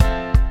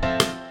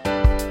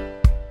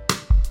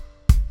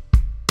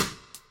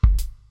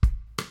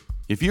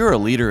If you're a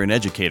leader and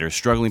educator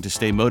struggling to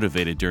stay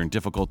motivated during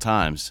difficult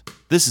times,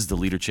 this is the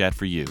Leader Chat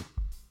for you.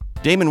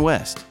 Damon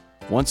West,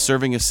 once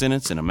serving a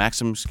sentence in a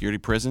maximum security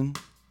prison,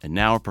 and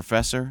now a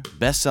professor,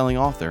 best-selling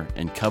author,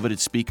 and coveted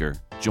speaker,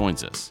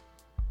 joins us.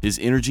 His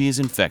energy is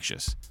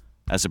infectious.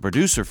 As a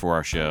producer for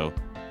our show,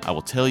 I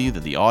will tell you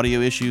that the audio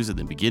issues at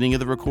the beginning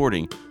of the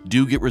recording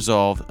do get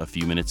resolved a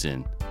few minutes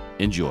in.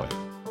 Enjoy.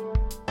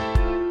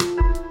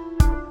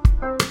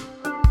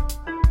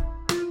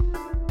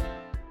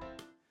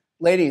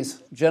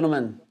 Ladies,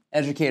 gentlemen,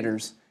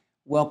 educators,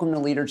 welcome to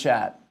Leader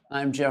Chat.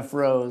 I'm Jeff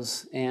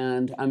Rose,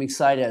 and I'm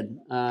excited.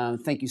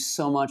 Thank you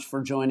so much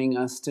for joining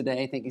us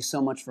today. Thank you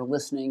so much for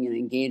listening and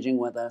engaging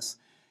with us.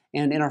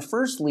 And in our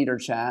first Leader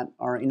Chat,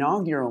 our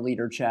inaugural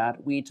Leader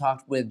Chat, we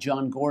talked with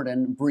John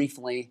Gordon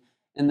briefly,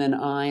 and then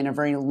I, in a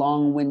very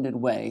long-winded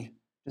way,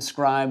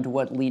 described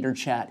what Leader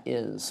Chat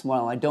is.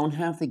 While I don't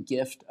have the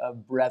gift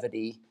of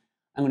brevity,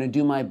 I'm going to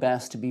do my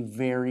best to be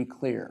very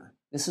clear.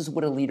 This is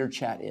what a Leader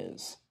Chat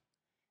is.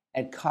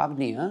 At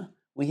Cognia,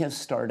 we have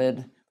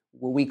started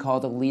what we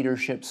call the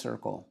Leadership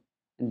Circle.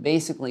 And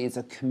basically, it's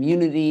a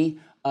community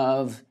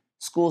of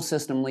school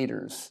system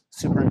leaders,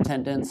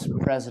 superintendents,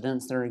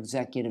 presidents, their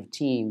executive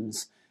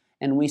teams,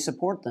 and we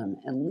support them.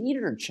 And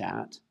Leader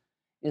Chat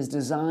is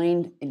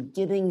designed at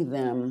getting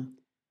them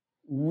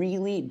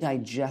really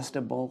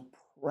digestible,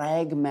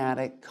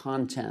 pragmatic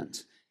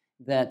content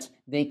that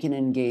they can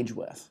engage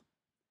with.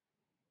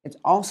 It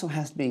also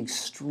has to be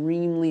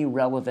extremely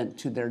relevant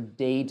to their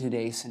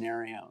day-to-day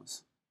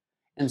scenarios.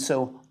 And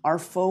so our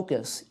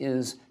focus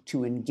is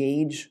to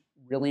engage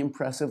really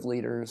impressive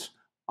leaders,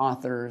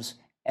 authors,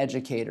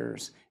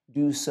 educators,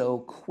 do so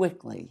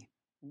quickly,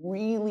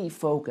 really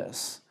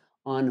focus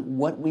on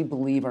what we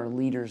believe our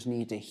leaders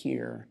need to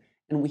hear,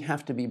 and we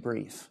have to be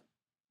brief.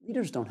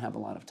 Leaders don't have a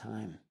lot of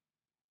time,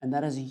 and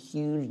that is a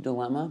huge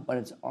dilemma, but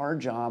it's our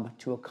job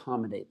to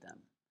accommodate them.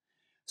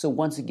 So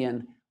once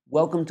again,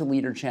 welcome to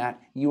Leader Chat.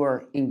 You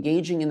are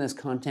engaging in this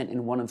content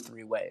in one of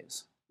three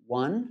ways.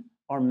 One,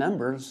 our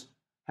members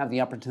have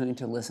the opportunity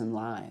to listen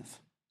live.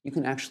 You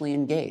can actually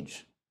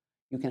engage.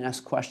 You can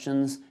ask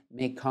questions,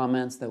 make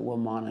comments that we'll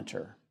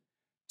monitor.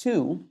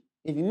 Two,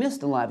 if you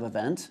missed a live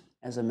event,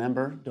 as a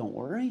member, don't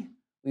worry.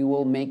 We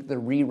will make the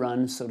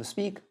rerun, so to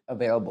speak,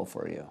 available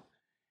for you.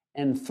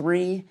 And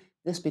three,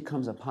 this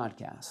becomes a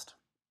podcast.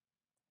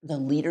 The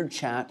Leader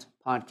Chat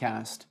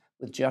podcast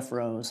with Jeff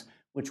Rose,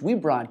 which we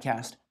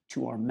broadcast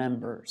to our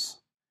members.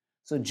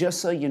 So just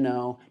so you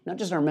know, not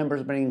just our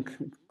members, but a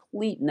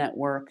complete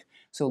network.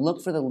 So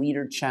look for the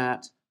Leader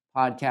Chat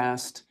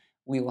podcast.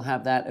 We will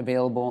have that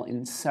available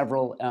in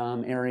several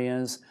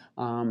areas,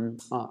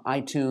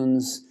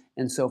 iTunes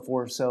and so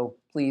forth. So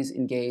please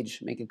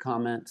engage, make a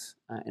comment,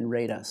 and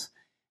rate us.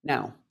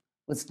 Now,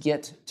 let's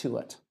get to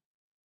it.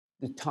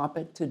 The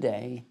topic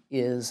today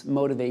is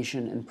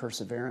motivation and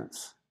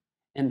perseverance.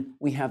 And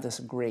we have this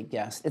great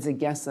guest. It's a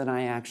guest that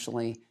I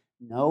actually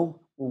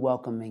know. We're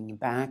welcoming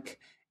back,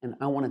 and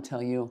I want to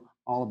tell you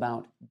all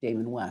about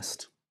Damon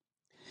West.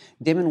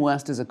 Damon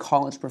West is a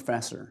college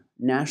professor,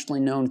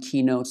 nationally known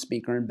keynote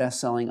speaker, and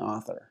best-selling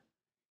author.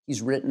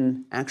 He's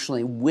written,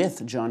 actually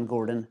with John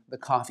Gordon, The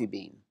Coffee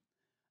Bean,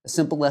 a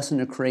simple lesson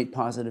to create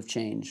positive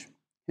change.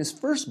 His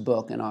first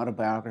book and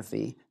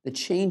autobiography, The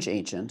Change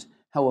Agent,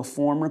 How a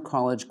Former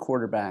College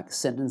Quarterback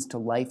Sentenced to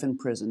Life in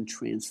Prison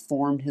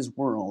Transformed His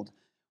World,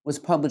 was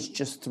published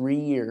just 3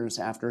 years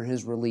after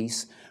his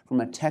release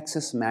from a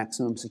Texas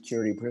maximum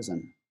security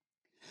prison.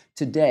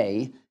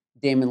 Today,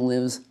 Damon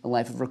lives a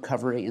life of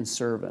recovery and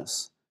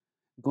service,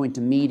 going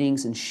to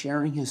meetings and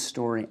sharing his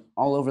story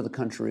all over the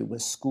country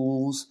with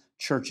schools,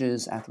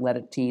 churches,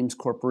 athletic teams,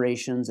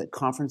 corporations, at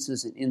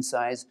conferences and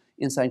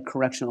inside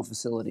correctional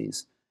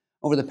facilities.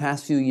 Over the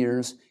past few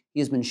years, he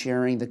has been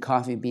sharing the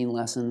coffee bean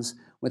lessons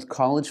with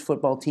college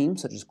football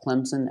teams such as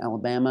Clemson,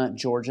 Alabama,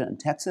 Georgia, and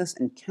Texas,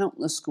 and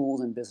countless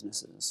schools and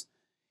businesses.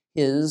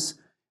 His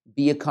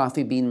Be a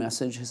Coffee Bean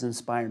message has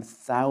inspired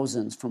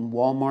thousands, from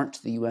Walmart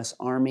to the U.S.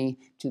 Army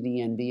to the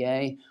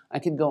NBA. I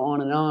could go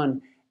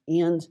on,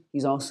 and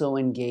he's also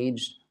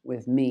engaged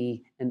with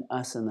me and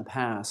us in the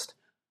past.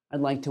 I'd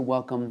like to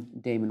welcome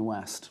Damon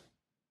West.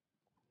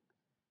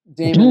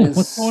 Damon,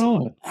 what's going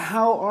on?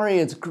 How are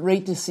you? It's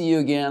great to see you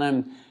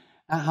again.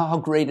 How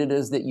great it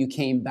is that you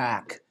came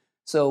back.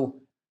 So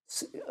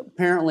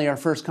apparently our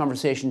first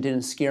conversation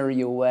didn't scare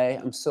you away.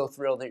 I'm so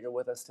thrilled that you're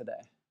with us today.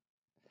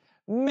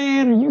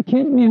 Man, are you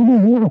kidding me?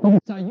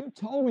 You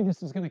told me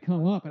this was going to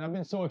come up, and I've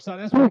been so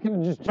excited. That's why I kind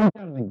of just jumped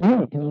out of the gate,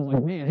 because I was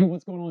like, man, hey,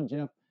 what's going on,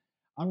 Jeff?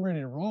 I'm ready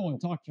to roll and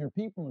talk to your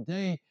people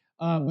today.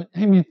 But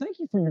hey, man, thank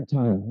you for your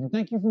time, and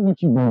thank you for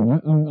what you do.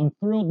 I'm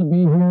thrilled to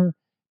be here,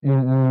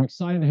 and I'm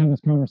excited to have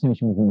this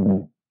conversation with you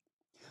today.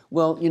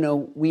 Well, you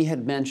know, we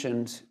had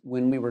mentioned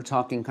when we were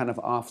talking kind of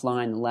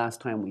offline the last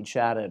time we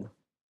chatted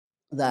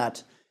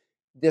that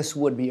this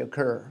would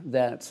occur,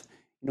 that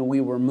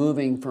we were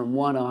moving from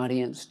one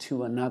audience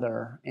to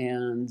another,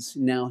 and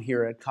now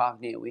here at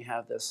Cognia we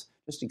have this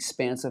just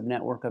expansive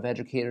network of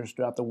educators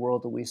throughout the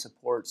world that we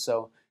support.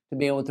 So to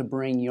be able to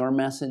bring your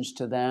message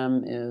to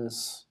them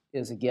is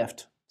a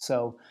gift.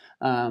 So,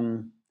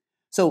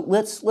 so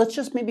let's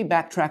just maybe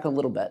backtrack a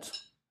little bit,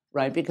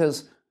 right?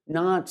 Because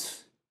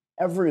not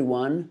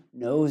everyone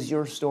knows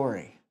your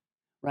story,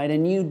 right?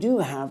 And you do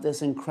have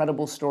this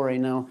incredible story.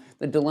 Now,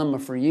 the dilemma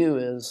for you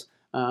is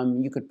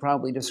you could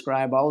probably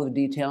describe all of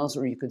the details,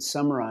 or you could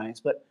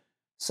summarize. But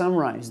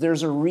summarize.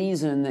 There's a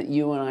reason that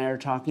you and I are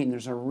talking.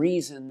 There's a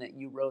reason that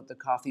you wrote The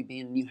Coffee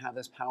Bean and you have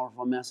this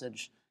powerful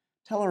message.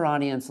 Tell our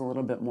audience a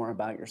little bit more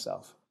about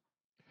yourself.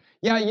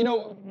 Yeah,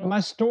 my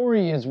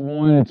story is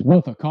one, it's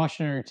both a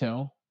cautionary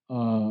tale,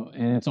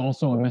 and it's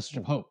also a message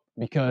of hope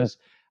because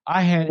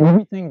I had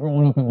everything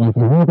growing up in life. I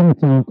grew up in a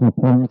town called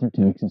Port Arthur,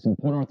 Texas, and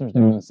Port Arthur's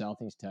down in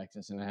southeast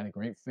Texas, and I had a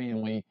great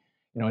family.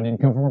 I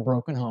didn't come from a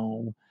broken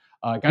home.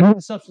 Got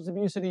into substance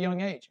abuse at a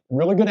young age.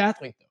 Really good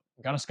athlete, though.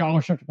 Got a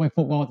scholarship to play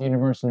football at the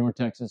University of North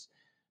Texas,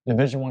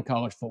 Division I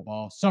college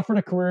football. Suffered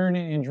a career in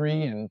an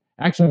injury, and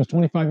actually it was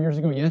 25 years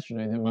ago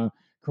yesterday that my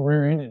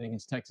career ended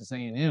against Texas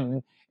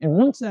A&M. And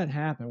once that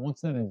happened,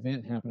 once that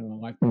event happened in my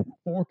life, the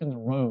fork in the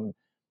road,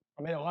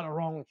 I made a lot of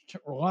wrong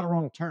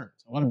turns,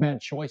 a lot of bad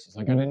choices.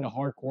 I got into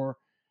hardcore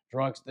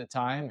drugs at the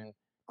time and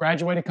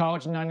graduated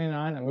college in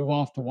 '99. I moved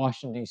off to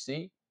Washington,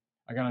 D.C.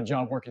 I got a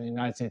job working in the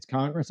United States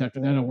Congress.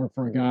 After that, I worked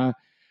for a guy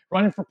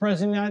running for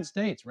president of the United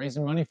States,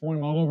 raising money for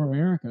him all over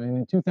America. And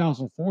in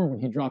 2004, when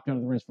he dropped out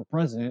of the race for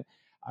president,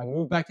 I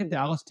moved back to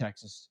Dallas,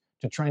 Texas,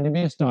 to train to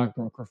be a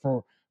stockbroker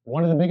for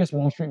one of the biggest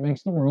Wall Street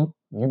banks in the world,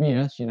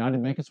 UBS,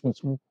 United Bank of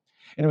Switzerland.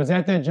 And it was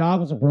at that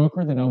job as a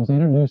broker that I was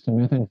introduced to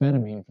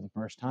methamphetamine for the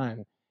first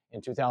time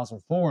in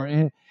 2004.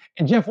 And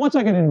Jeff, once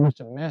I got introduced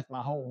to meth,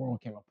 my whole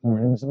world came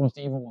apart. It was the most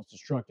evil, most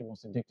destructive,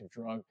 most addictive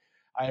drug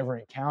I ever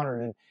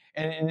encountered.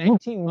 And in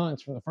 18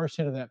 months from the first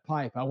hit of that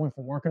pipe, I went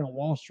from working on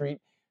Wall Street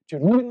to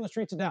living on the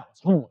streets of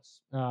Dallas,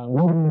 homeless,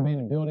 living in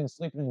abandoned buildings,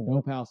 sleeping in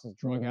dope houses,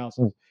 drug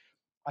houses.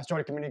 I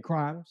started committing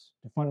crimes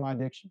to fund my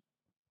addiction.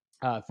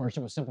 First,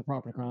 it was simple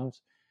property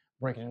crimes,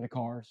 breaking into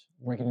cars,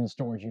 breaking into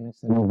storage units.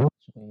 Then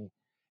eventually,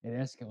 it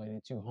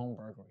escalated to home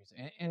burglaries.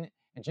 And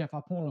Jeff, I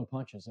pull no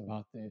punches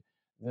about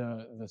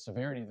the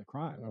severity of the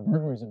crime. A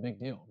burglary is a big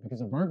deal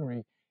because a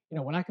burglary,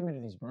 when I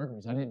committed these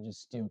burglaries, I didn't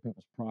just steal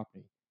people's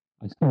property.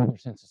 I stole their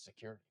sense of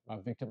security. My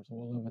victims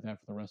will live with that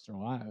for the rest of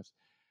their lives.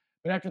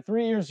 But after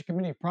 3 years of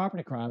committing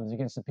property crimes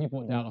against the people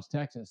in Dallas,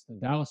 Texas, the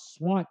Dallas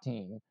SWAT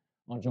team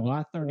on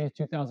July 30th,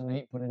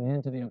 2008 put an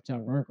end to the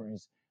Uptown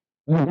burglaries.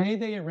 The day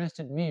they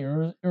arrested me,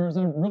 or as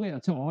I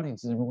tell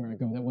audiences everywhere I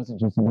go, that wasn't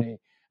just the day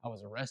I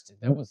was arrested.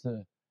 That was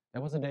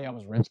the day I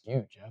was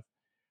rescued, Jeff.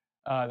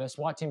 The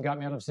SWAT team got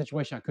me out of a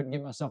situation I couldn't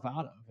get myself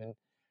out of. And,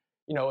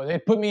 they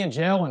put me in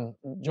jail on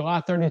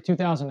July 30th,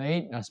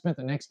 2008, and I spent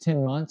the next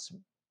 10 months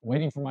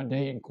waiting for my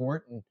day in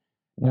court. And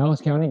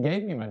Dallas County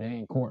gave me my day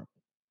in court,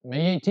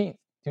 May 18th,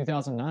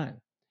 2009,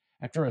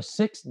 after a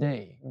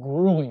 6-day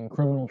grueling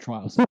criminal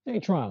trial. 6-day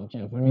trial,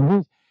 Jeff. I mean,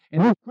 these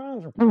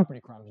crimes are property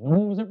crimes. No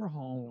one was ever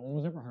home. No one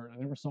was ever hurt. I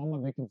never saw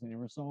my victims. They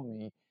never saw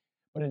me.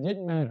 But it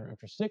didn't matter.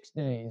 After 6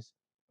 days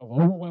of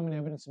overwhelming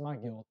evidence of my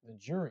guilt, the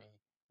jury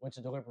went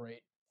to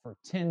deliberate for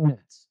 10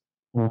 minutes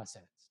on my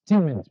sentence.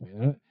 10 minutes,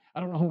 man. I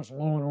don't know how much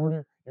Law and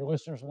Order your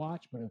listeners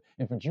watch, but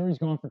if a jury's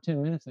gone for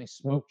 10 minutes, they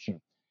smoked you.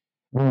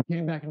 When we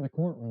came back into the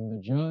courtroom,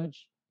 the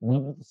judge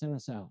leveled the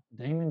sentence out.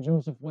 Damon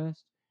Joseph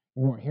West,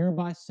 you are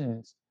hereby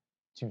sentenced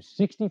to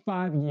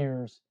 65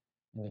 years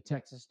in the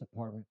Texas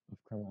Department of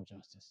Criminal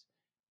Justice.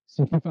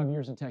 65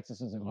 years in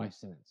Texas is a life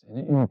sentence.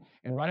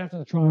 And right after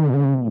the trial,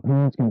 my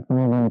parents got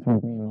fired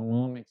with me, and my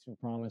mom makes me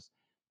promise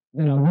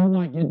that I will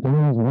not get into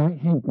these white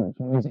hate groups,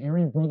 one of these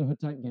Aryan Brotherhood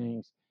type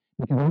gangs,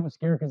 because I was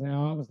scared because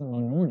now I was the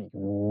minority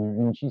going in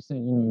there. And she said,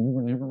 you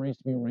were never raised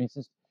to be a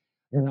racist.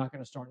 You're not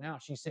going to start now.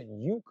 She said,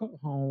 you come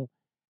home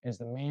as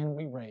the man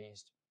we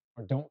raised,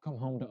 or don't come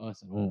home to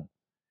us at all.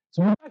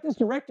 So I got this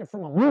directive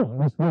from my mom,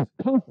 this tough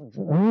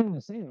man in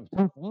the sand of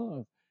tough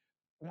love.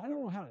 But I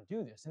don't know how to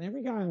do this. And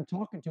every guy I'm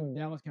talking to in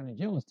Dallas County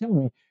Jail is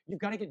telling me, you've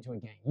got to get into a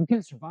gang. You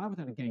can't survive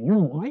without a gang. You're a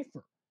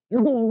lifer.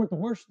 You're going with the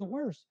worst of the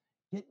worst.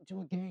 Get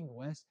into a gang,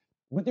 Wes.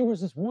 But there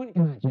was this one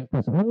guy, Jeff,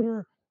 this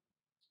older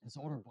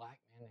black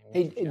man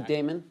named Hey,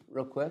 Damon,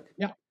 real quick.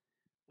 Yeah.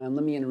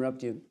 Let me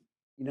interrupt you.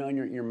 On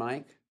your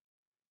mic,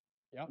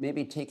 Yep.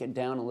 Maybe take it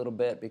down a little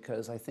bit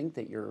because I think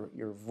that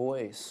your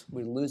voice,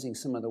 we're losing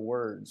some of the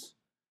words.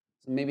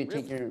 So maybe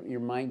take your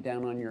mic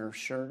down on your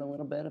shirt a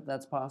little bit if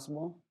that's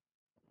possible.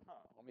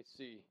 Let me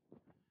see.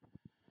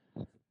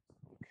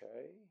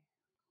 Okay.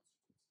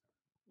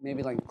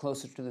 Maybe like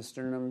closer to the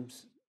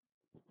sternums,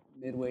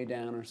 midway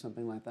down or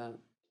something like that.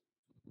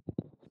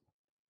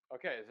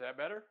 Okay, is that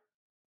better?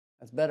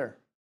 That's better.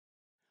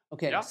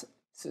 Okay, Yeah.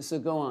 So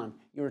go on.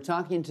 You're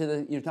talking to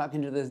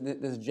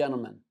this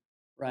gentleman,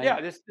 right?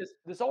 Yeah,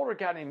 this older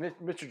guy named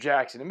Mr.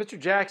 Jackson. And Mr.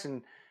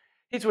 Jackson,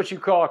 he's what you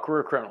call a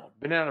career criminal.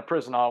 Been out of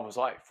prison all of his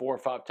life, 4 or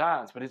 5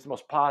 times, but he's the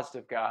most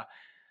positive guy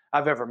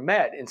I've ever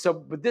met. And so,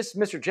 but this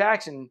Mr.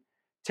 Jackson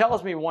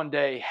tells me one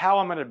day how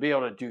I'm going to be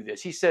able to do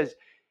this. He says,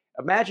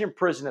 imagine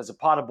prison as a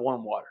pot of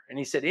boiling water. And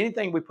he said,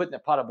 anything we put in the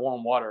pot of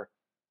boiling water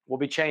will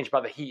be changed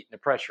by the heat and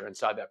the pressure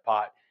inside that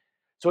pot.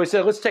 So he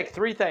said, let's take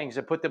 3 things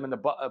and put them in the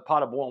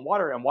pot of boiling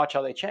water and watch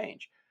how they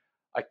change.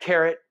 a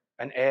carrot,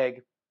 an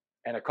egg,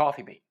 and a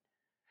coffee bean.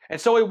 And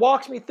so he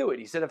walks me through it.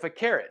 He said, if a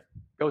carrot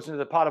goes into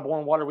the pot of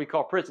boiling water we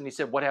call prison, he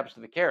said, what happens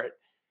to the carrot?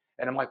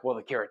 And I'm like, well,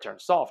 the carrot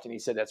turns soft. And he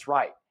said, that's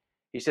right.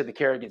 He said, the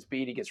carrot gets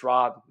beat, he gets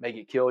robbed, may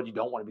get killed. You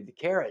don't want to be the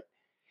carrot.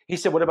 He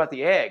said, what about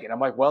the egg? And I'm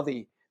like, well,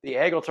 the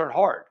egg will turn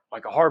hard,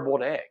 like a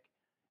hard-boiled egg.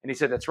 And he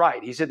said, that's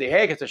right. He said, the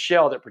egg has a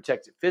shell that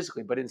protects it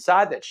physically, but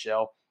inside that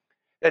shell,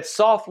 that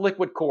soft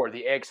liquid core,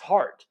 the egg's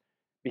heart,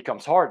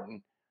 becomes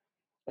hardened.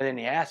 And then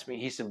he asked me,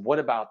 he said, what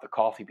about the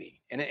coffee bean?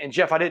 And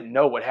Jeff, I didn't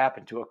know what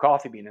happened to a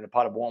coffee bean in a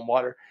pot of boiling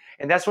water.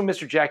 And that's when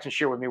Mr. Jackson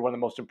shared with me one of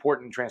the most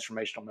important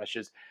transformational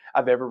messages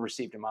I've ever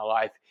received in my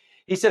life.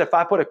 He said, if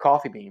I put a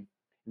coffee bean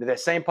into that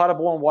same pot of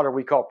boiling water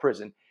we call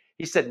prison,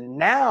 he said,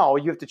 now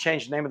you have to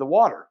change the name of the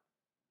water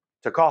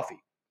to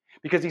coffee.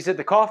 Because he said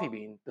the coffee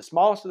bean, the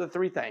smallest of the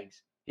three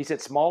things, he said,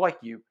 small like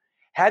you,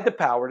 had the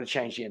power to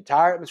change the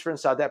entire atmosphere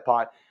inside that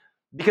pot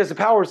because the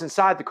power is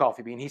inside the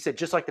coffee bean. He said,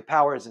 just like the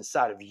power is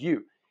inside of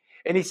you.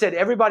 And he said,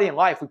 everybody in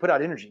life, we put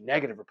out energy,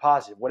 negative or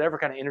positive, whatever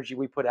kind of energy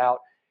we put out,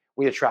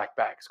 we attract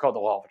back. It's called the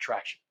law of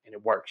attraction, and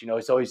it works.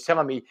 So he's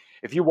telling me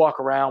if you walk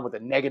around with a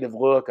negative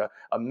look,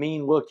 a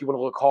mean look, you want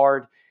to look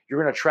hard,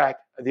 you're going to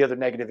attract the other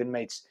negative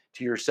inmates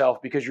to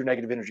yourself because your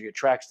negative energy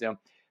attracts them.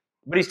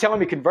 But he's telling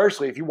me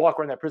conversely, if you walk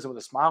around that prison with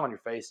a smile on your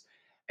face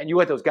and you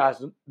let those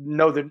guys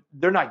know that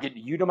they're not getting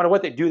to you, no matter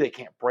what they do, they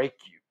can't break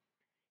you.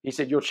 He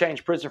said, you'll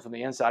change prison from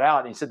the inside out.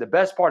 And he said, the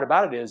best part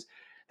about it is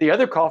the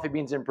other coffee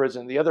beans in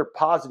prison, the other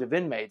positive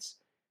inmates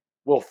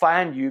will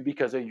find you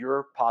because of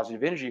your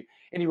positive energy.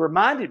 And he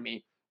reminded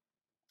me,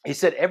 he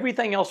said,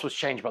 everything else was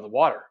changed by the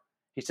water.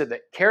 He said, the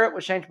carrot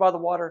was changed by the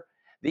water.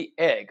 The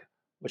egg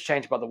was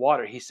changed by the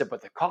water. He said,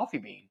 but the coffee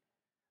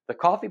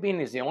bean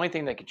is the only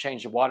thing that can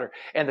change the water.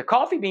 And the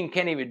coffee bean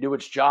can't even do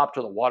its job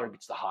till the water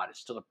gets the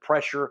hottest, till the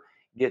pressure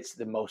gets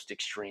the most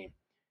extreme.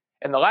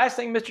 And the last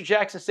thing Mr.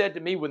 Jackson said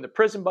to me when the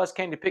prison bus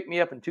came to pick me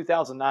up in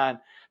 2009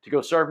 to go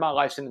serve my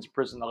life sentence in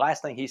prison, the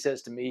last thing he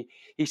says to me,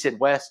 he said,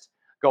 West,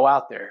 go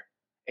out there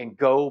and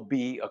go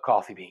be a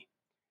coffee bean.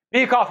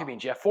 Be a coffee bean,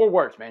 Jeff. 4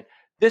 words, man.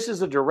 This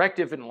is a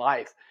directive in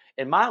life.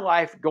 In my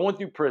life, going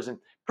through prison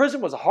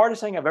was the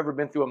hardest thing I've ever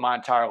been through in my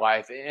entire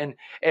life. And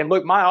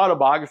look, my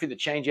autobiography, The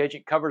Change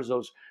Agent, covers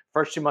those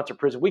first 2 months of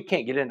prison. We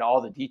can't get into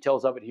all the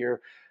details of it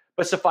here,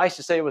 but suffice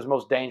to say it was the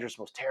most dangerous,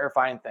 most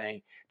terrifying thing.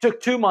 It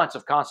took 2 months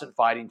of constant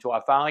fighting until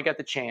I finally got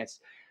the chance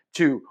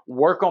to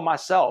work on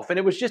myself. And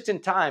it was just in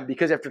time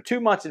because after 2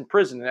 months in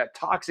prison in that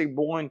toxic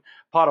boiling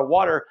pot of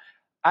water,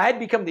 I had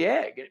become the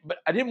egg. But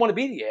I didn't want to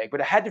be the egg,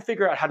 but I had to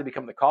figure out how to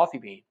become the coffee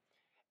bean.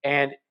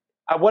 And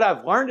what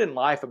I've learned in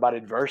life about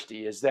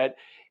adversity is that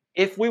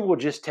if we will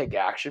just take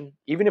action,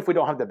 even if we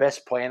don't have the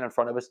best plan in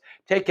front of us,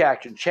 take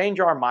action, change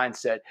our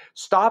mindset,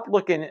 stop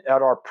looking at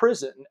our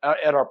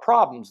at our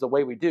problems the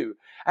way we do.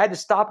 I had to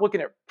stop looking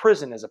at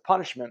prison as a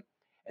punishment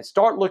and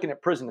start looking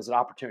at prison as an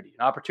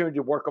opportunity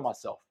to work on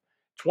myself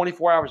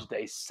 24 hours a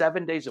day,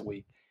 7 days a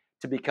week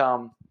to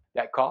become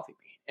that coffee bean.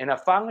 And I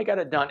finally got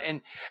it done.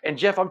 And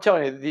Jeff, I'm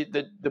telling you,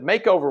 the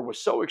makeover was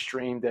so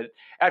extreme that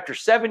after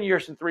 7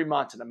 years and 3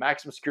 months in a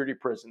maximum security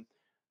prison,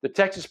 the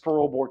Texas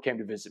Parole Board came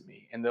to visit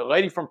me. And the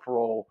lady from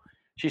parole,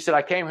 she said,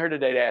 I came here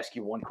today to ask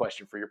you one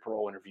question for your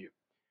parole interview.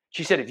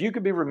 She said, if you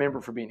could be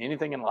remembered for being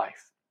anything in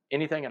life,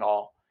 anything at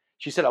all,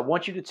 she said, I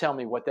want you to tell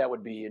me what that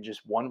would be in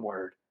just one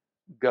word,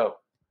 go.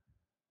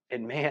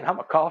 And man, I'm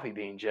a coffee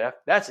bean, Jeff.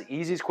 That's the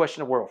easiest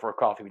question in the world for a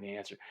coffee bean to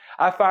answer.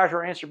 I fired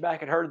her answer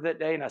back at her that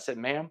day and I said,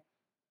 ma'am,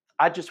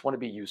 I just want to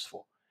be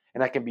useful.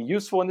 And I can be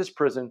useful in this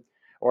prison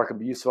or I can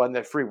be useful in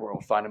that free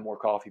world finding more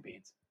coffee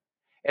beans.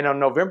 And on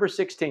November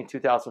 16,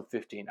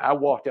 2015, I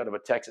walked out of a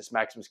Texas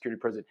maximum security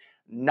prison,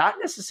 not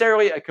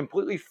necessarily a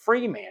completely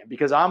free man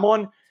because I'm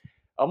on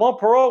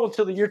parole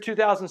until the year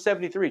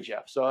 2073,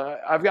 Jeff. So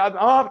I'm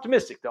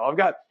optimistic though.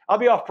 I'll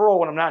be off parole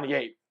when I'm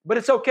 98, but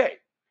it's okay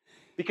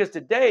because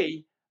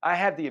today I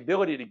have the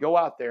ability to go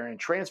out there and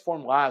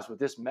transform lives with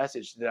this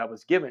message that I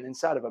was given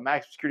inside of a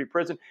maximum security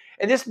prison.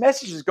 And this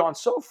message has gone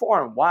so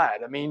far and wide.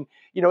 I mean,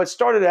 it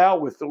started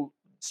out with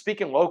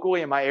speaking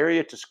locally in my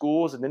area to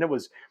schools, and then it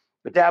was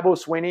the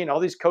Dabo Swinney and all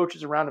these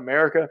coaches around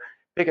America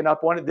picking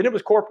up on it. Then it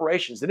was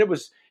corporations. Then it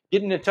was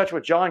getting in touch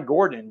with John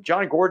Gordon.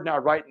 John Gordon and I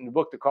write in the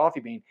book, The Coffee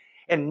Bean.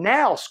 And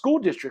now school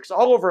districts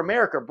all over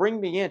America bring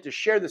me in to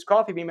share this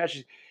coffee bean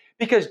message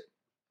because,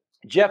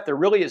 Jeff, there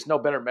really is no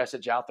better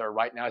message out there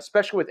right now,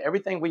 especially with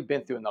everything we've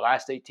been through in the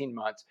last 18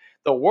 months.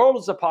 The world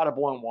is a pot of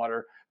boiling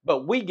water,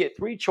 but we get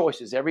 3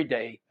 choices every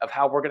day of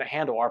how we're going to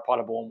handle our pot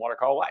of boiling water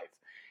called life.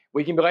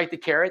 We can be like the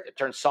carrot that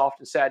turns soft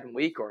and sad and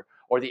weak, or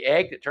the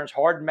egg that turns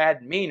hard and mad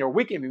and mean, or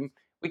we can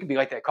be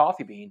like that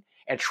coffee bean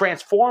and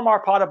transform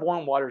our pot of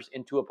boiling waters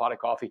into a pot of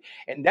coffee.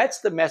 And that's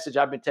the message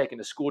I've been taking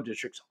to school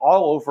districts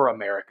all over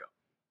America.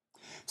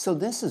 So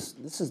this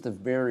is the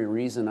very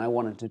reason I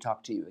wanted to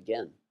talk to you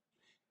again.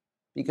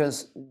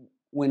 Because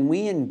when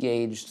we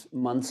engaged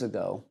months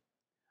ago,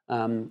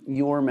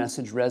 your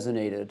message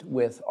resonated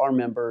with our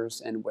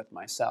members and with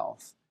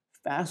myself.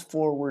 Fast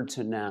forward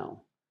to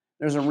now.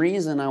 There's a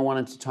reason I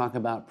wanted to talk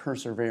about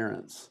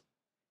perseverance.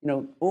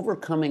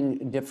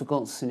 Overcoming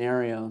difficult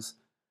scenarios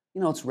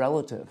It's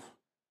relative,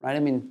 right? I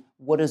mean,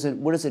 what is it?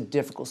 What is a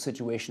difficult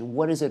situation?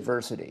 What is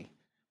adversity?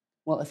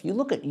 Well, if you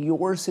look at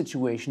your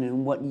situation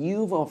and what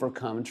you've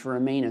overcome to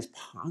remain as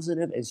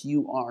positive as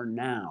you are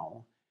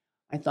now,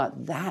 I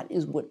thought that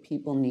is what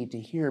people need to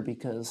hear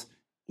because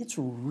it's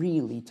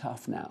really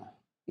tough now.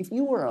 If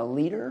you were a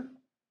leader,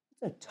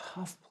 it's a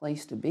tough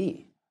place to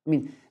be. I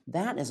mean,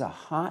 that is a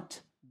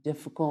hot,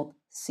 difficult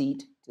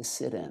seat to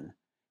sit in.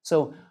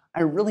 So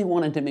I really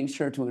wanted to make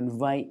sure to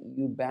invite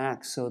you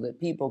back so that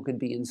people could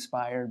be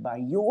inspired by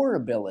your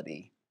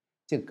ability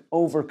to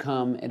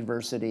overcome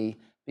adversity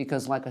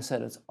because, like I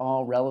said, it's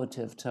all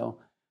relative to.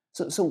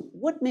 So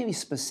what maybe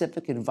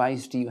specific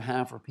advice do you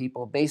have for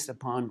people based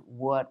upon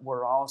what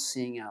we're all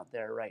seeing out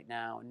there right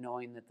now, and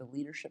knowing that the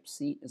leadership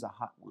seat is a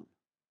hot one?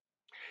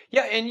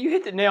 Yeah, and you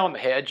hit the nail on the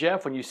head,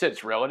 Jeff, when you said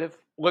it's relative.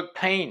 Look,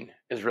 pain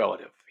is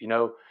relative.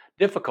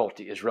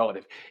 Difficulty is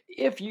relative.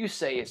 If you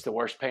say it's the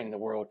worst pain in the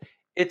world,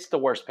 it's the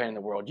worst pain in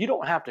the world. You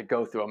don't have to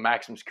go through a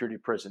maximum security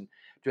prison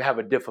to have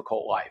a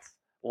difficult life.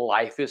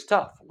 Life is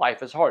tough.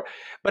 Life is hard.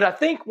 But I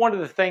think one of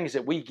the things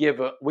that we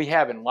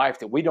have in life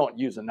that we don't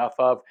use enough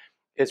of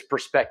is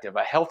perspective,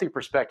 a healthy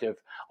perspective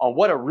on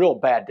what a real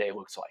bad day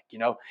looks like.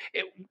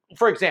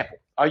 For example,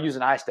 I'll use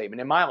an I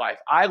statement. In my life,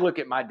 I look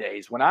at my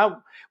days when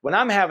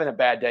I'm having a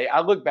bad day.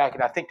 I look back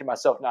and I think to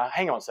myself, now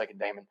hang on a second,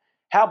 Damon,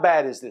 how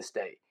bad is this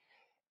day?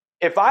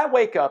 If I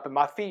wake up and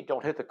my feet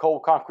don't hit the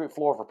cold concrete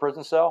floor of a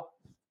prison cell,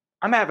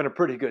 I'm having a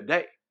pretty good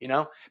day,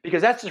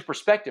 because that's the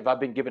perspective I've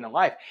been given in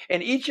life.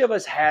 And each of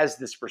us has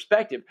this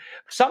perspective.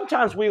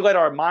 Sometimes we let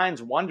our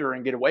minds wander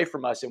and get away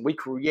from us, and we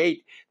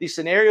create these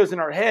scenarios in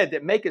our head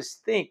that make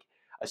us think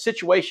a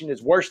situation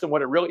is worse than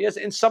what it really is.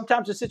 And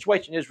sometimes the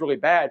situation is really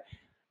bad.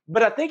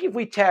 But I think if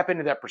we tap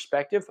into that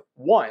perspective,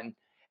 one,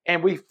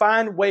 and we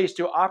find ways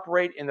to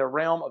operate in the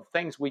realm of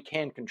things we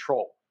can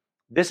control,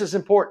 this is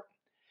important.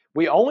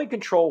 We only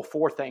control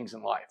four things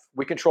in life.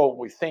 We control what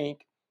we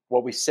think,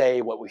 what we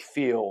say, what we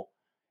feel,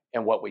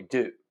 and what we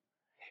do.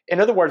 In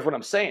other words, what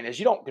I'm saying is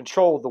you don't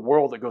control the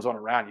world that goes on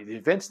around you. The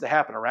events that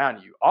happen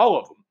around you, all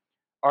of them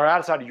are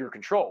outside of your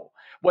control.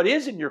 What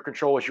is in your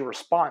control is your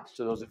response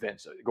to those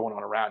events that are going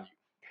on around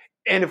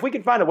you. And if we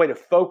can find a way to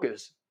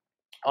focus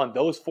on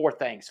those four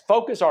things,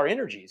 focus our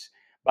energies,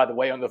 by the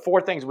way, on the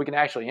four things we can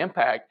actually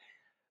impact,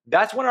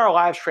 that's when our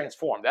lives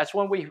transform. That's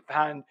when we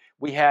find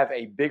we have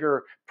a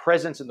bigger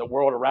presence in the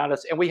world around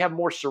us and we have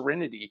more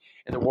serenity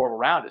in the world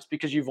around us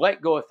because you've let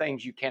go of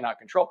things you cannot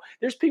control.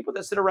 There's people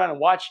that sit around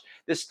and watch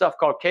this stuff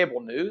called cable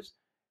news,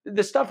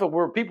 the stuff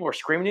where people are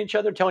screaming at each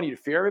other, telling you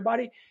to fear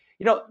everybody.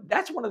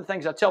 That's one of the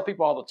things I tell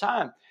people all the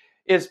time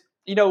is,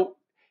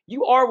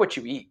 you are what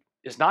you eat.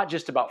 It's not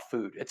just about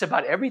food. It's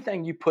about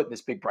everything you put in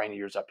this big brain of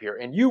yours up here.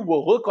 And you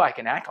will look like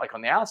and act like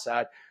on the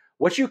outside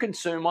what you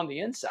consume on the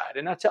inside.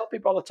 And I tell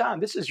people all the time,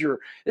 this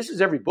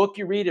is every book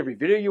you read, every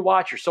video you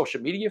watch, your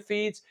social media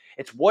feeds.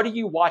 It's what are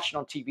you watching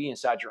on TV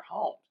inside your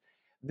home?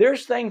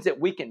 There's things that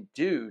we can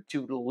do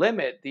to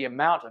limit the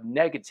amount of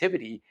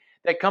negativity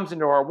that comes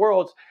into our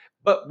worlds,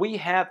 but we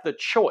have the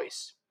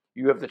choice.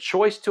 You have the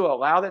choice to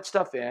allow that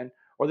stuff in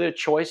or the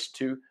choice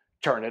to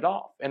turn it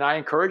off. And I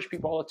encourage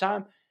people all the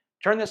time,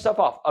 turn this stuff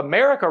off.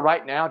 America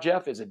right now,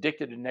 Jeff, is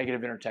addicted to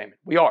negative entertainment.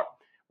 We are.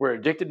 We're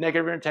addicted to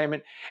negative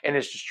entertainment, and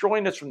it's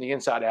destroying us from the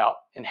inside out.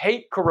 And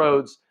hate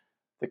corrodes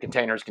the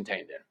container it's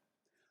contained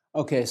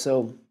in. Okay,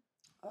 so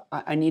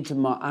I'm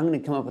going to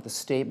come up with a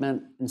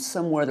statement, and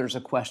somewhere there's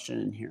a question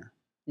in here.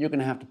 You're going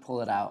to have to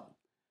pull it out.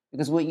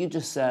 Because what you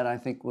just said, I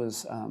think,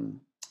 was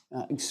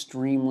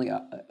extremely,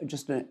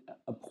 just a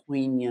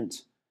poignant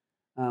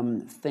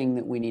thing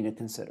that we need to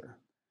consider.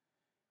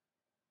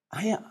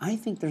 I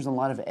think there's a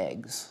lot of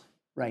eggs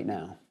right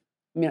now.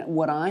 I mean,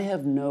 what I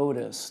have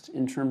noticed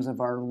in terms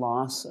of our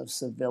loss of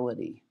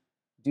civility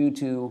due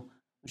to,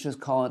 let's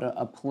just call it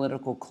a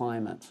political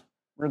climate,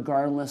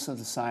 regardless of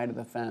the side of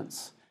the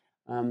fence,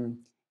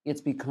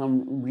 it's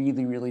become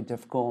really, really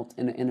difficult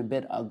and a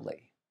bit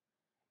ugly.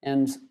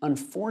 And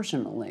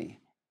unfortunately,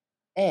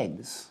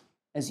 eggs,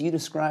 as you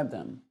describe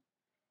them,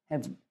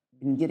 have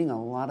been getting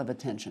a lot of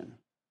attention.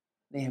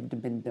 They have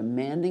been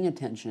demanding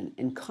attention,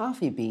 and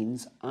coffee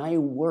beans, I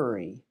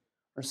worry,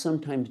 are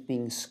sometimes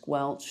being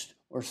squelched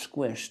or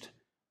squished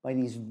by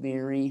these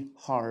very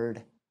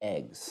hard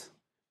eggs.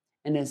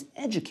 And as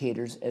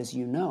educators, as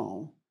you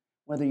know,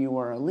 whether you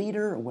are a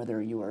leader or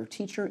whether you are a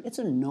teacher, it's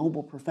a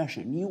noble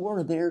profession. You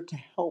are there to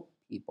help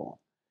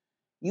people.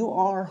 You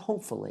are,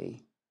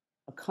 hopefully,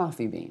 a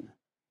coffee bean.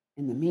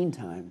 In the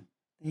meantime,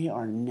 they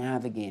are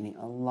navigating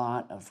a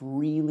lot of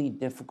really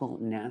difficult,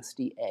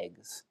 nasty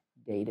eggs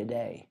day to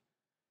day.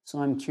 So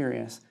I'm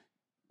curious,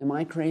 am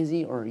I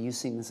crazy or are you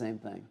seeing the same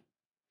thing?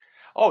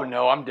 Oh,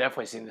 no, I'm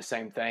definitely seeing the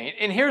same thing.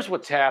 And here's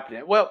what's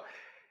happening. Well,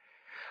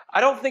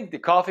 I don't think the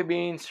coffee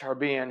beans are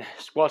being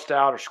squashed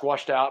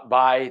out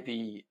by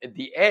the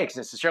eggs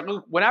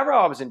necessarily. Whenever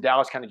I was in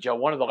Dallas County Jail,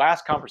 one of the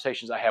last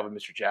conversations I had with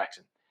Mr.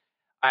 Jackson,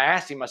 I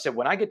asked him, I said,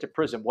 when I get to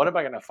prison, what am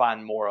I going to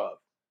find more of?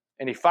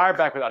 And he fired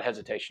back without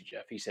hesitation,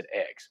 Jeff. He said,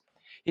 eggs.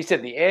 He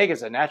said the egg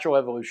is a natural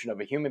evolution of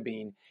a human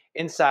being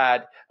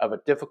inside of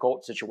a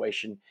difficult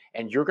situation,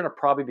 and you're going to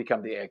probably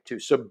become the egg too.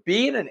 So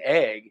being an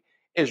egg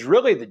is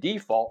really the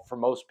default for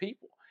most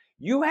people.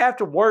 You have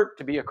to work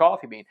to be a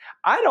coffee bean.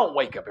 I don't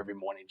wake up every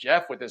morning,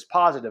 Jeff, with this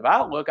positive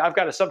outlook. I've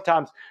got to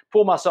sometimes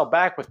pull myself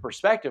back with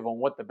perspective on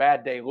what the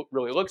bad day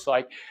really looks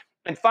like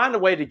and find a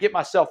way to get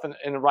myself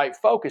in the right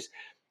focus.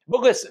 But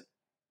listen,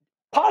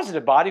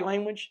 positive body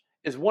language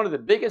is one of the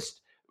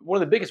biggest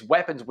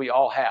weapons we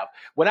all have.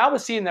 When I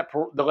was seeing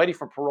the lady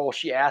from Parole,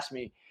 she asked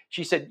me,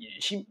 she said,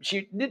 she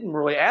didn't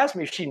really ask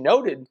me, she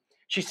noted,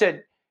 she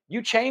said,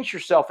 you changed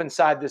yourself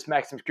inside this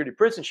maximum security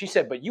prison. She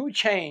said, but you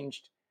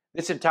changed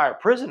this entire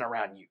prison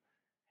around you.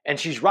 And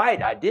she's right,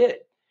 I did.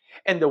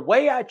 And the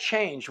way I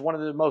changed one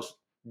of the most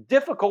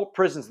difficult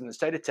prisons in the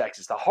state of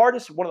Texas,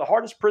 one of the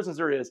hardest prisons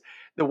there is,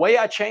 the way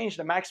I changed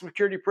the maximum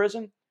security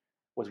prison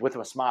was with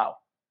a smile.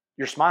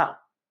 Your smile.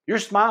 Your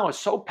smile is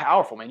so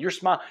powerful, man. Your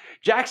smile.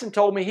 Jackson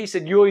told me, he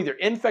said, you'll either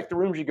infect the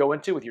rooms you go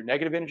into with your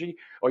negative energy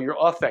or you'll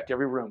affect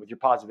every room with your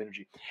positive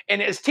energy. And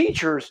as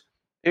teachers,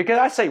 because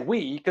I say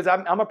we, because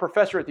I'm a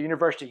professor at the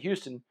University of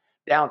Houston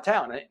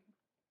downtown. And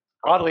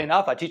oddly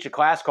enough, I teach a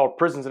class called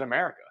Prisons in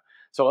America.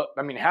 So,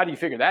 I mean, how do you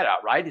figure that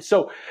out, right?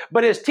 So,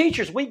 but as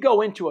teachers, we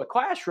go into a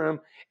classroom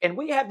and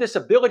we have this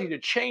ability to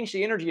change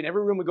the energy in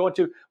every room we go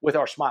into with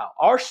our smile.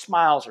 Our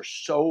smiles are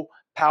so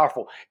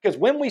powerful because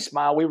when we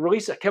smile, we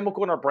release a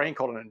chemical in our brain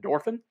called an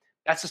endorphin.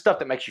 That's the stuff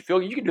that makes you feel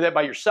good. You can do that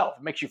by yourself.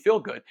 It makes you feel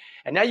good.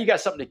 And now you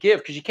got something to give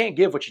because you can't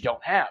give what you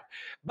don't have.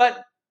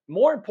 But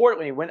more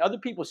importantly, when other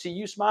people see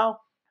you smile,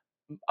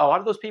 a lot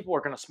of those people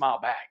are going to smile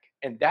back.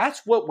 And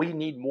that's what we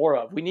need more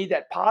of. We need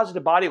that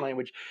positive body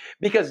language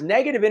because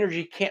negative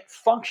energy can't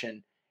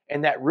function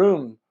in that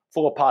room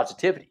full of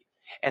positivity.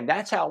 And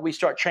that's how we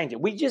start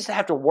changing. We just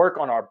have to work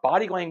on our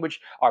body language.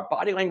 Our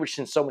body language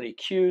sends so many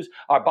cues.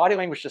 Our body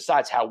language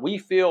decides how we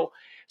feel.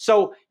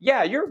 So,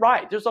 yeah, you're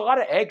right. There's a lot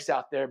of eggs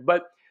out there,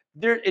 but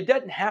it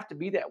doesn't have to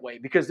be that way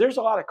because there's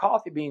a lot of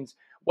coffee beans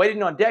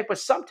waiting on deck. But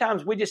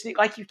sometimes we just need,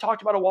 like you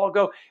talked about a while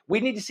ago, we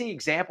need to see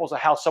examples of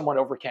how someone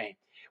overcame.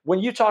 When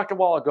you talked a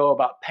while ago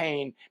about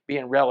pain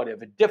being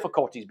relative and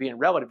difficulties being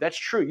relative, that's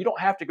true. You don't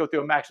have to go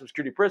through a maximum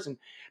security prison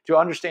to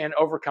understand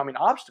overcoming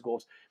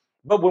obstacles.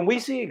 But when we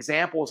see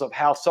examples of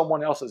how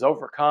someone else has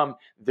overcome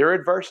their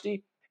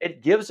adversity,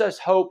 it gives us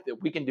hope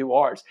that we can do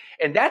ours.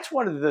 And that's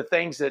one of the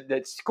things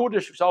that school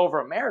districts all over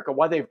America,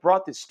 why they've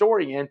brought this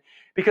story in,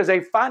 because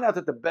they find out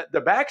that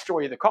the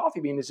backstory of the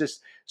coffee bean is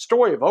this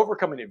story of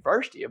overcoming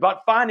adversity,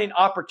 about finding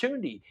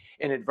opportunity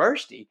in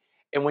adversity.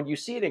 And when you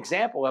see an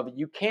example of it,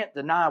 you can't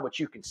deny what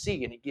you can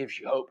see, and it gives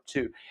you hope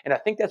too. And I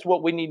think that's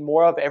what we need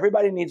more of.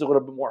 Everybody needs a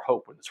little bit more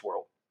hope in this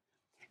world.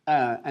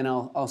 And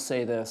I'll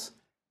say this,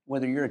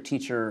 whether you're a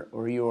teacher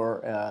or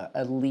you're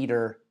a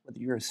leader, whether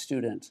you're a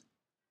student,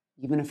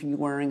 even if you're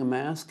wearing a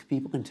mask,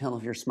 people can tell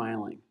if you're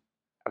smiling.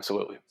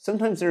 Absolutely.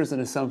 Sometimes there's an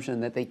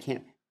assumption that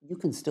you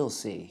can still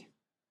see,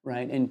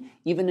 right? And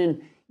even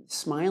in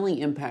smiling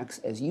impacts,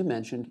 as you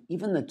mentioned,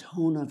 even the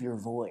tone of your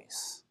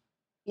voice.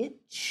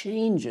 It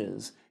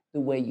changes the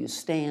way you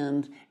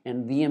stand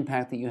and the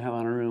impact that you have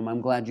on a room.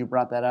 I'm glad you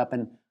brought that up.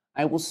 And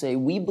I will say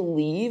we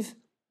believe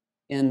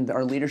in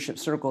our leadership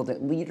circle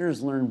that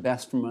leaders learn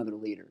best from other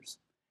leaders.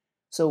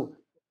 So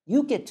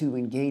you get to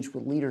engage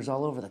with leaders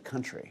all over the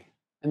country.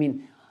 I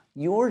mean,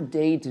 your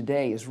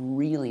day-to-day is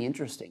really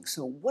interesting.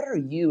 So what are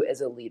you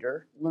as a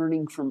leader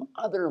learning from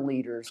other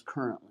leaders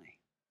currently?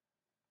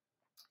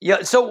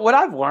 Yeah, so what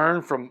I've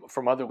learned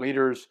from other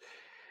leaders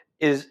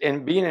is,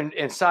 and being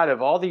inside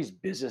of all these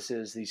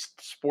businesses, these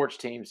sports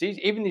teams,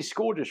 even these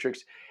school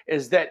districts,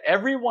 is that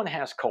everyone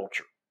has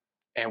culture.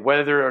 And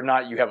whether or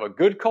not you have a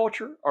good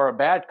culture or a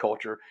bad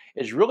culture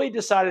is really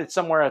decided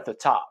somewhere at the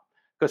top.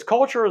 Because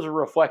culture is a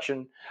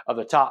reflection of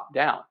the top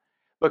down.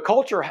 But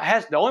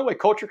the only way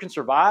culture can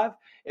survive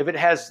if it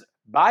has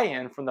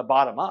buy-in from the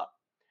bottom up.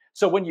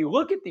 So when you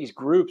look at these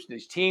groups,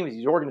 these teams,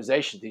 these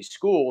organizations, these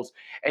schools,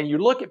 and you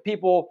look at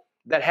people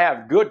that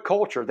have good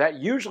culture,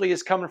 that usually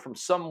is coming from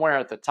somewhere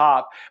at the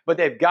top, but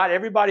they've got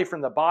everybody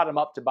from the bottom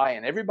up to buy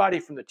in. Everybody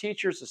from the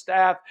teachers, the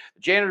staff,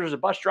 the janitors, the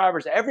bus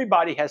drivers,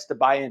 everybody has to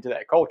buy into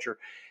that culture.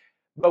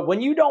 But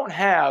when you don't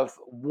have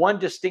one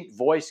distinct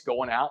voice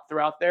going out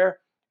throughout there,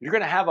 you're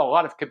going to have a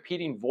lot of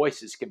competing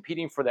voices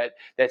competing for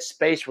that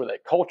space where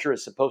that culture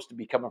is supposed to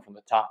be coming from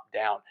the top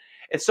down.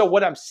 And so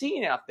what I'm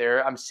seeing out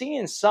there, I'm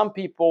seeing some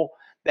people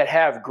that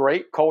have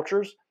great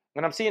cultures,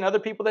 and I'm seeing other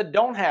people that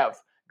don't have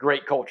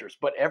great cultures,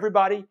 but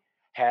everybody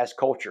has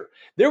culture.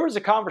 There was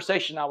a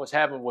conversation I was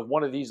having with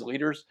one of these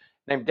leaders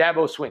named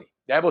Dabo Swinney.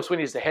 Dabo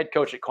Swinney is the head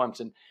coach at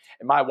Clemson,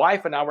 and my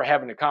wife and I were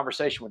having a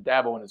conversation with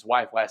Dabo and his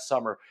wife last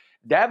summer.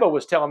 Dabo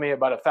was telling me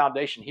about a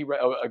foundation,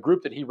 a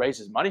group that he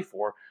raises money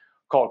for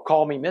called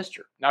Call Me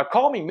Mister. Now,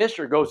 Call Me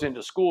Mister goes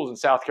into schools in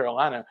South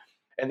Carolina,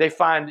 and they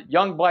find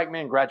young black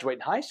men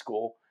graduating high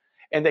school,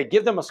 and they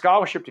give them a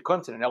scholarship to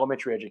Clemson in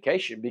elementary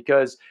education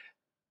because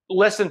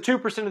less than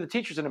 2% of the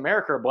teachers in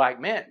America are black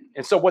men.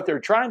 And so what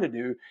they're trying to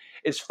do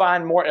is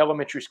find more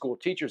elementary school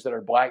teachers that are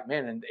black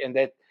men, and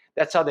that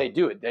That's how they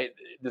do it.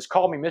 This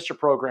Call Me Mr.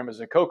 program is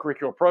a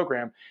co-curricular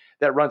program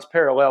that runs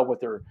parallel with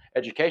their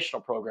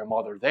educational program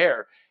while they're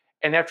there.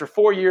 And after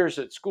 4 years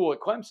at school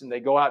at Clemson, they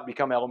go out and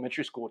become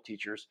elementary school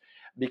teachers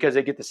because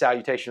they get the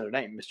salutation of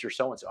their name, Mr.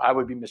 So-and-so. I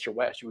would be Mr.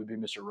 West. You would be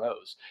Mr.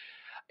 Rose.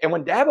 And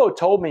when Dabo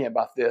told me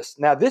about this,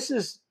 now this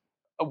is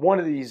one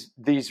of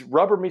these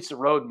rubber meets the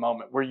road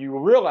moment where you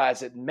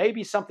realize that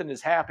maybe something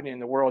is happening in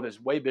the world that's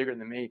way bigger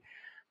than me.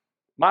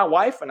 My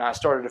wife and I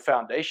started a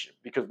foundation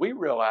because we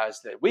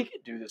realized that we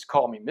could do this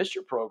Call Me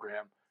Mr.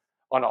 program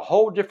on a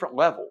whole different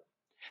level.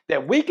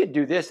 That we could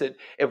do this, that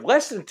if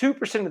less than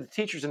 2% of the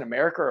teachers in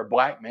America are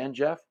black men,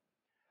 Jeff,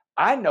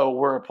 I know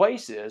where a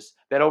place is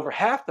that over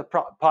half the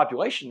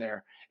population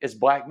there is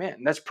black men,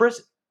 and that's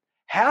prison.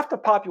 Half the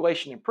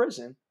population in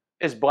prison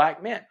is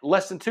black men.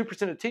 Less than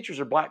 2% of teachers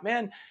are black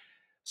men.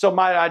 So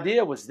my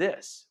idea was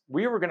this.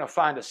 We were going to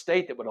find a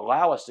state that would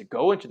allow us to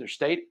go into their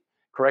state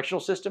correctional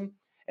system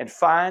and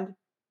find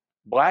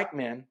black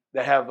men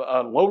that have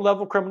a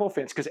low-level criminal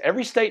offense, because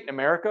every state in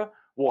America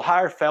will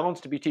hire felons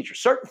to be teachers.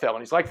 Certain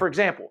felonies, like for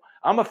example,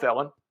 I'm a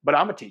felon, but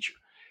I'm a teacher.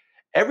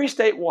 Every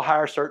state will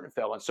hire certain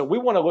felons. So we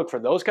want to look for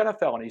those kind of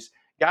felonies,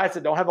 guys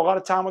that don't have a lot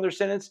of time on their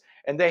sentence,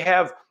 and they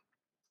have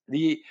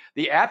the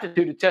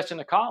aptitude to test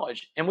into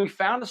college. And we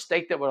found a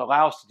state that would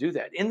allow us to do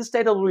that. In the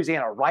state of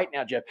Louisiana right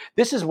now, Jeff,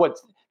 this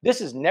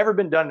has never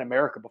been done in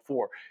America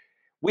before.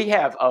 We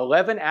have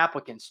 11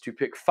 applicants to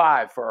pick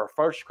 5 for our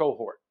first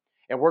cohort.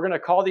 And we're going to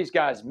call these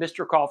guys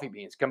Mr. Coffee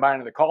Beans,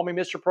 combining the Call Me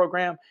Mr.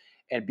 program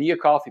and Be a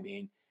Coffee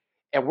Bean.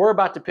 And we're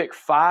about to pick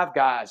 5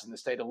 guys in the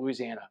state of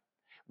Louisiana.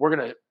 We're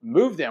going to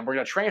move them. We're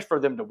going to transfer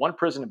them to one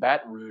prison in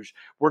Baton Rouge.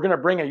 We're going to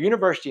bring a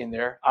university in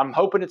there. I'm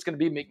hoping it's going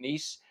to be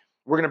McNeese.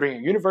 We're going to bring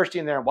a university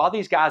in there. And while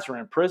these guys are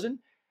in prison,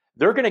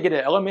 they're going to get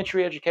an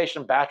elementary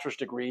education bachelor's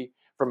degree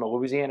from a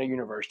Louisiana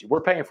university.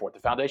 We're paying for it.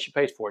 The foundation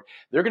pays for it.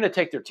 They're going to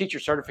take their teacher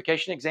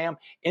certification exam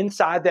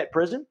inside that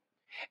prison.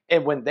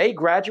 And when they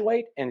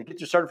graduate and get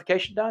their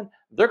certification done,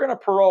 they're going to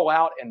parole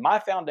out. And my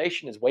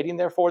foundation is waiting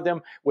there for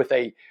them with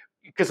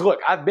because look,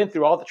 I've been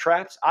through all the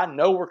traps. I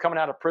know we're coming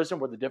out of prison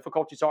where the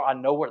difficulties are. I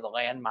know where the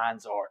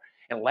landmines are.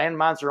 And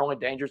landmines are only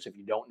dangerous if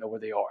you don't know where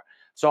they are.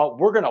 So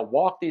we're going to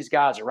walk these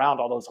guys around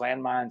all those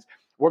landmines.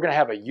 We're going to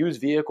have a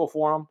used vehicle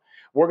for them.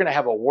 We're going to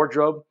have a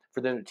wardrobe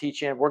for them to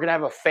teach in. We're going to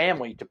have a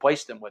family to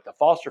place them with, a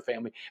foster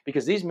family,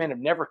 because these men have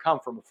never come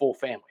from a full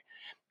family.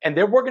 And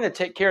then we're going to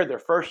take care of their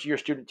first year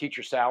student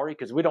teacher salary,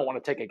 because we don't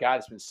want to take a guy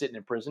that's been sitting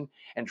in prison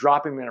and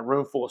drop him in a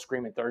room full of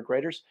screaming third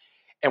graders.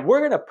 And we're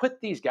going to put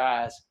these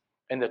guys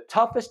in the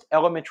toughest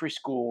elementary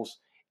schools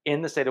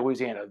in the state of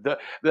Louisiana,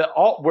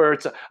 where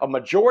it's a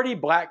majority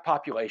black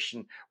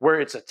population, where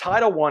it's a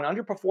Title I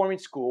underperforming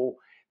school.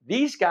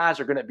 These guys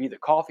are going to be the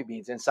coffee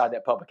beans inside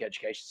that public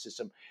education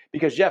system.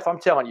 Because, Jeff, I'm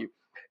telling you,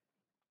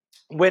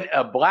 when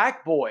a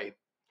black boy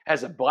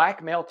has a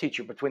black male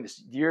teacher between the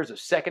years of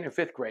 2nd and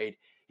 5th grade,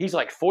 he's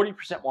like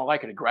 40% more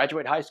likely to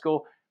graduate high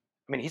school.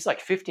 I mean, he's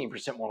like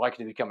 15% more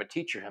likely to become a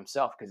teacher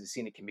himself because he's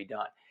seen it can be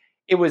done.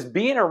 It was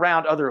being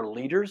around other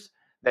leaders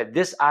that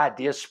this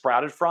idea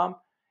sprouted from,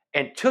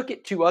 and took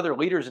it to other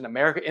leaders in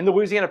America, in the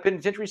Louisiana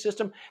penitentiary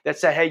system, that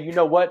said, hey, you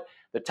know what?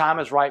 The time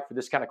is right for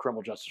this kind of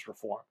criminal justice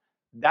reform.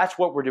 That's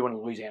what we're doing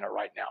in Louisiana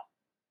right now.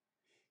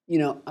 You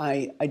know,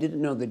 I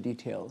didn't know the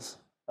details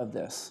of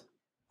this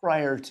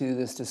prior to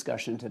this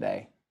discussion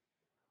today,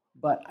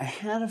 but I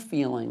had a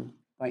feeling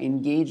by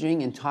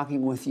engaging and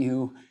talking with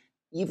you,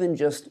 even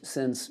just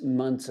since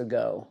months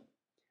ago,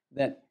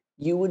 that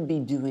you would be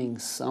doing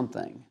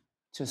something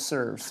to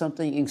serve,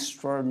 something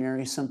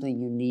extraordinary, something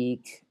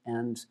unique,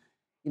 and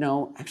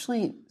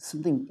actually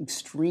something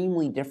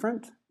extremely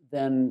different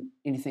than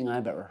anything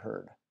I've ever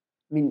heard.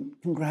 I mean,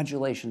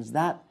 congratulations.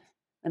 That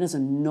is a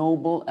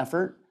noble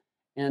effort.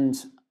 And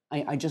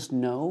I just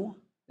know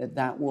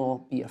that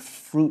will be a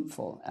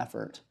fruitful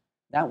effort.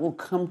 That will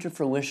come to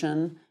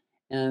fruition.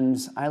 And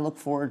I look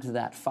forward to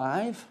that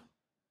 5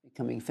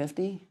 becoming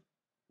 50,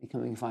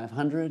 becoming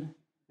 500,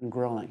 and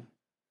growing.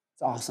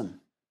 It's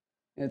awesome.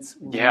 It's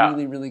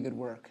really, really good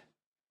work.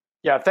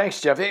 Yeah, thanks,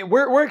 Jeff.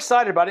 We're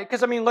excited about it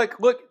because, I mean,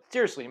 look,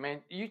 seriously,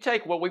 man, you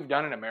take what we've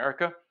done in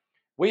America,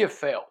 we have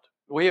failed.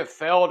 We have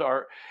failed.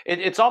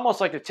 It's almost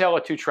like the tale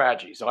of two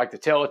tragedies, or like the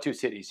tale of two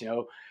cities,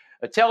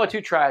 a tale of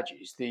two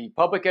tragedies, the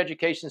public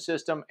education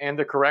system and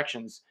the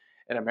corrections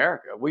in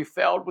America. We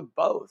failed with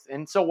both.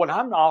 And so what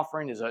I'm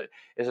offering is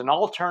an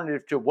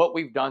alternative to what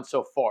we've done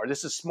so far.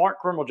 This is smart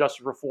criminal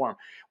justice reform.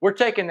 We're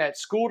taking that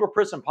school to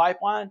prison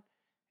pipeline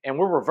and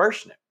we're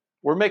reversing it.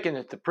 We're making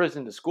it the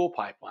prison to school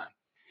pipeline.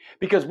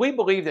 Because we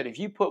believe that if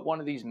you put one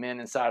of these men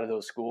inside of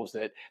those schools,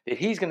 that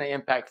he's going to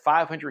impact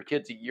 500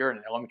 kids a year in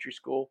an elementary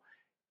school.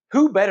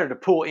 Who better to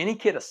pull any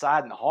kid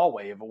aside in the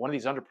hallway of one of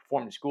these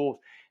underperforming schools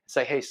and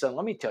say, hey, son,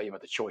 let me tell you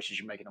about the choices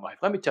you're making in life.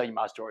 Let me tell you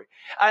my story.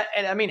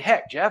 I mean,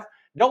 heck, Jeff,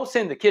 don't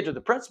send the kid to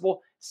the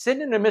principal.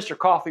 Send him to Mr.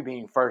 Coffee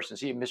Bean first and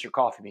see if Mr.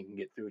 Coffee Bean can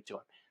get through to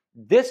him.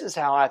 This is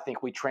how I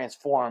think we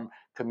transform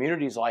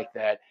communities like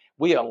that.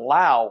 We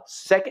allow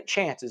second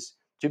chances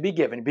to be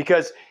given.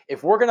 Because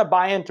if we're going to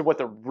buy into what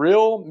the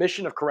real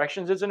mission of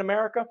corrections is in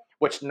America,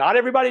 which not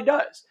everybody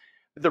does,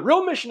 the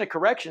real mission of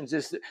corrections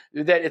is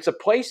that it's a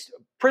place,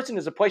 prison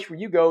is a place where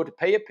you go to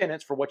pay a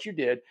penance for what you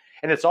did.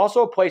 And it's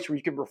also a place where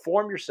you can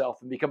reform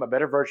yourself and become a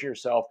better version of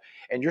yourself.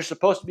 And you're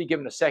supposed to be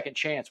given a second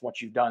chance once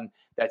you've done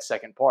that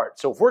second part.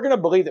 So if we're going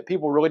to believe that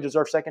people really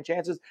deserve second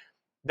chances,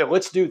 then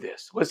let's do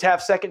this. Let's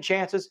have second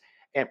chances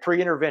and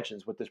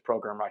pre-interventions with this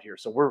program right here.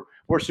 So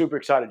we're super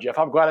excited, Jeff.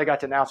 I'm glad I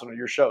got to announce it on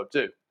your show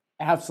too.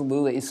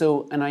 Absolutely.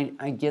 So, and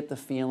I get the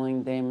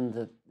feeling, Damon,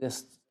 that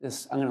this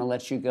I'm going to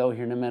let you go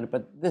here in a minute,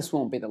 but this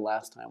won't be the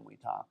last time we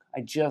talk. I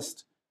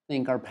just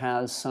think our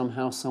paths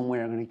somehow,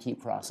 somewhere are going to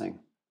keep crossing.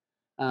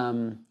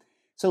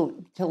 So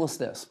tell us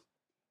this.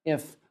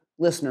 If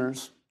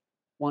listeners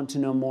want to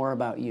know more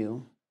about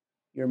you,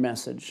 your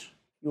message,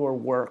 your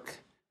work,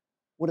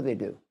 what do they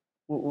do?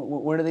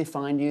 Where do they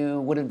find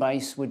you? What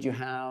advice would you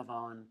have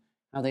on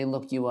how they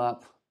look you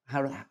up?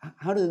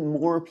 How do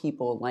more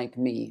people like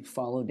me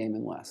follow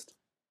Damon West?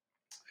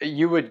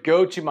 You would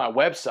go to my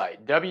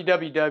website,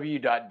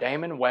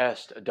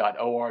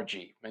 www.damonwest.org.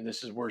 And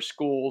this is where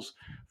schools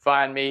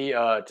find me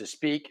to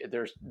speak.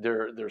 There's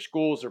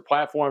schools, their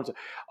platforms.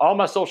 All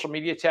my social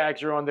media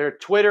tags are on there,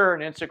 Twitter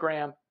and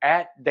Instagram,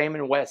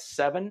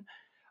 @DamonWest7.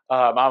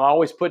 I'm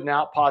always putting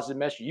out positive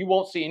message. You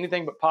won't see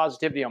anything but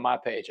positivity on my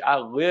page. I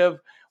live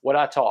what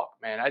I talk,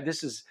 man.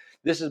 This is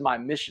my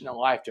mission in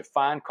life, to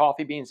find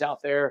coffee beans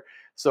out there.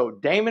 So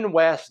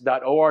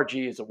DamonWest.org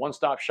is a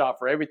one-stop shop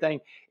for everything,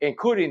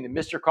 including the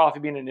Mr. Coffee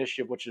Bean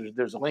Initiative, which is,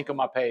 there's a link on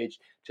my page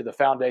to the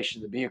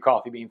foundation, the Be a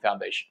Coffee Bean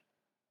Foundation.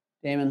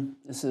 Damon,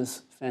 this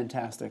is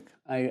fantastic.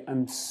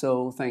 I'm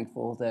so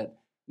thankful that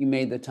you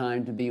made the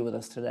time to be with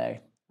us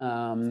today.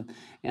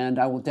 And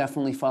I will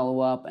definitely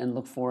follow up and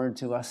look forward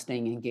to us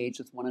staying engaged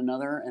with one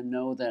another, and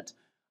know that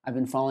I've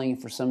been following you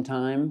for some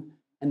time,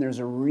 and there's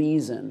a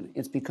reason.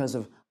 It's because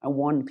of I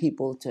want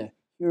people to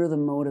hear the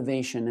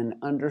motivation and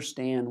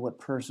understand what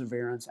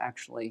perseverance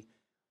actually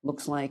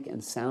looks like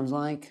and sounds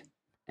like.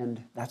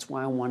 And that's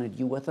why I wanted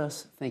you with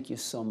us. Thank you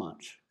so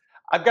much.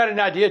 I've got an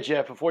idea,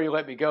 Jeff, before you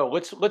let me go.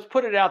 Let's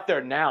put it out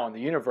there now in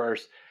the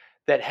universe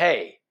that,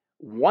 hey,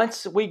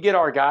 once we get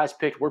our guys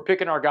picked, we're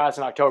picking our guys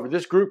in October.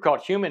 This group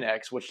called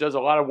HumanX, which does a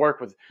lot of work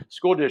with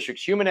school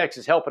districts, HumanX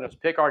is helping us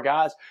pick our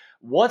guys.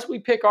 Once we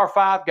pick our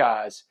 5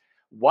 guys,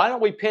 why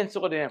don't we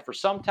pencil it in for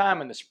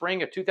sometime in the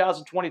spring of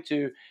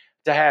 2022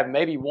 to have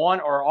maybe one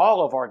or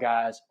all of our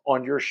guys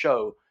on your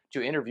show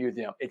to interview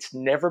them? It's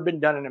never been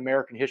done in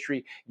American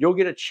history. You'll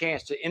get a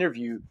chance to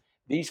interview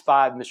these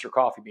 5 Mr.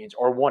 Coffee Beans,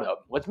 or one of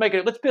them. Let's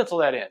pencil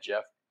that in,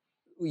 Jeff.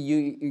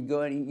 You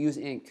go ahead and use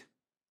ink.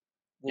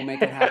 We'll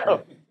make it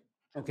happen.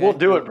 Okay? We'll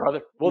do it,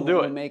 brother. We'll do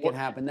it. We'll make it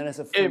happen. That is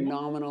a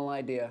phenomenal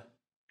idea.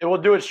 And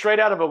we'll do it straight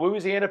out of a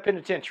Louisiana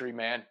penitentiary,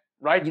 man.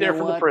 Right there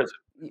from the prison.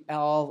 You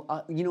know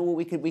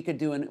what we could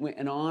do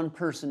an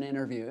on-person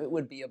interview. It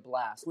would be a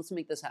blast. Let's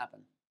make this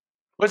happen.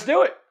 Let's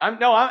do it.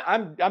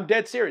 I'm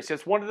dead serious.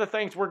 That's one of the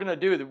things we're going to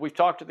do, that we've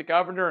talked to the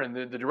governor and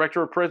the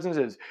director of prisons,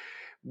 is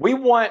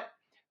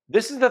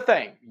this is the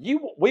thing.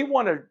 We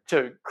want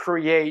to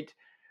create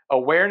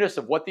awareness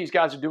of what these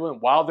guys are doing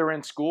while they're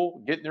in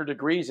school, getting their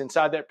degrees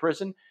inside that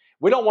prison.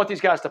 We don't want these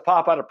guys to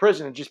pop out of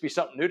prison and just be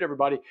something new to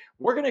everybody.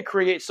 We're going to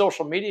create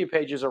social media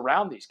pages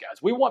around these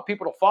guys. We want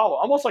people to follow,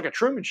 almost like a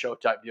Truman Show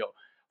type deal.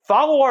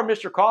 Follow our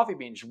Mr. Coffee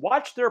Beans.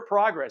 Watch their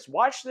progress.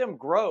 Watch them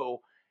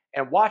grow,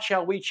 and watch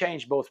how we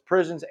change both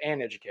prisons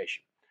and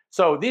education.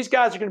 So these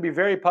guys are going to be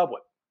very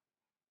public.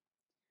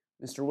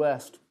 Mr.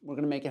 West, we're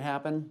going to make it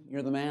happen.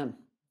 You're the man.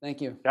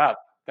 Thank you. God,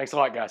 thanks a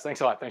lot, guys.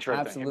 Thanks a lot. Thanks for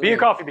everything. Absolutely. Be a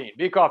coffee bean.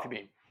 Be a coffee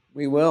bean.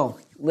 We will.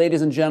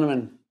 Ladies and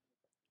gentlemen,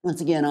 once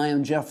again, I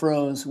am Jeff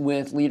Rose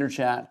with Leader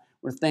Chat.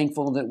 We're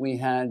thankful that we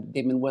had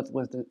Damon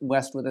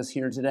West with us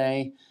here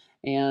today,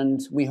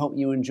 and we hope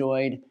you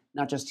enjoyed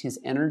not just his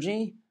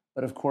energy,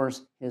 but of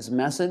course his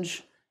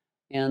message.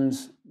 And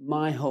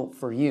my hope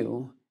for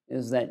you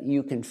is that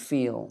you can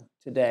feel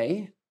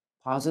today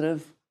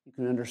positive, you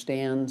can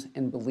understand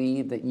and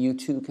believe that you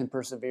too can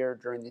persevere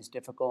during these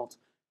difficult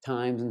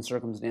times and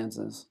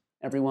circumstances.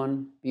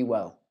 Everyone, be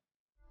well.